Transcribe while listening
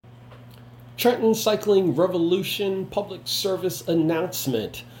Trenton Cycling Revolution public service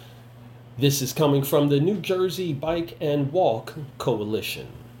announcement. This is coming from the New Jersey Bike and Walk Coalition.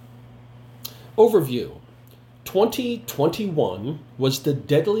 Overview. 2021 was the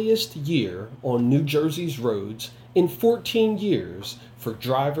deadliest year on New Jersey's roads in 14 years for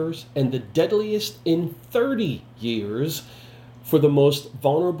drivers and the deadliest in 30 years for the most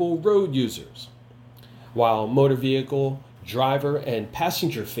vulnerable road users. While motor vehicle, driver, and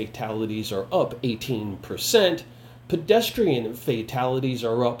passenger fatalities are up 18%, pedestrian fatalities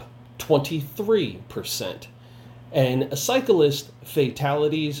are up 23%, and cyclist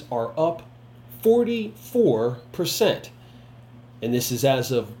fatalities are up 44%. And this is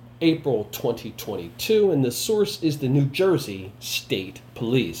as of April 2022, and the source is the New Jersey State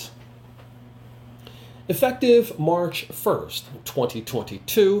Police. Effective March 1st,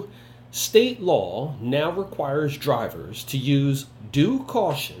 2022, state law now requires drivers to use due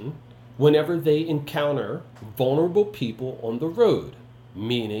caution whenever they encounter vulnerable people on the road,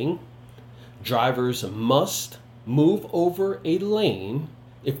 meaning drivers must move over a lane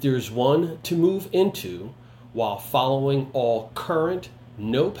if there's one to move into while following all current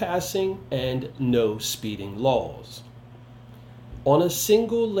no passing and no speeding laws. On a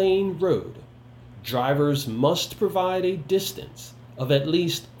single lane road, drivers must provide a distance of at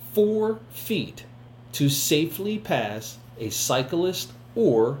least 4 feet to safely pass a cyclist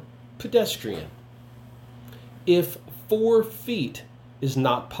or pedestrian. If 4 feet is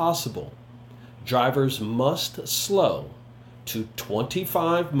not possible, drivers must slow to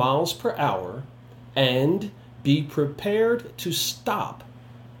 25 miles per hour and be prepared to stop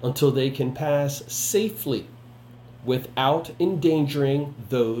until they can pass safely without endangering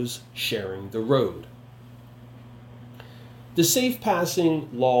those sharing the road. The safe passing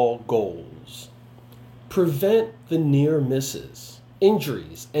law goals: prevent the near misses,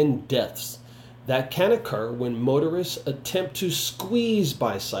 injuries, and deaths that can occur when motorists attempt to squeeze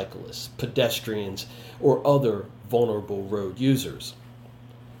by cyclists, pedestrians, or other vulnerable road users.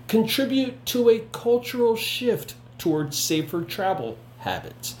 Contribute to a cultural shift towards safer travel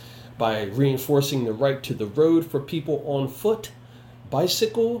habits by reinforcing the right to the road for people on foot,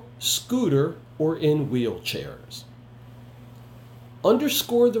 bicycle, scooter, or in wheelchairs.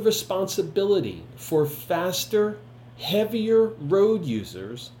 Underscore the responsibility for faster, heavier road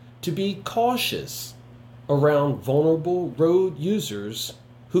users to be cautious around vulnerable road users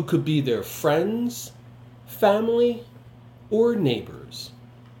who could be their friends, family, or neighbors.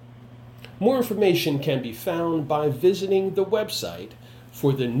 More information can be found by visiting the website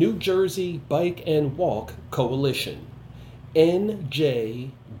for the New Jersey Bike and Walk Coalition,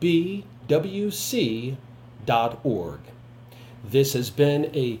 njbwc.org. This has been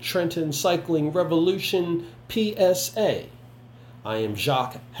a Trenton Cycling Revolution PSA. I am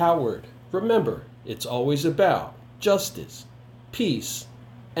Jacques Howard. Remember, it's always about justice, peace,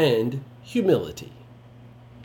 and humility.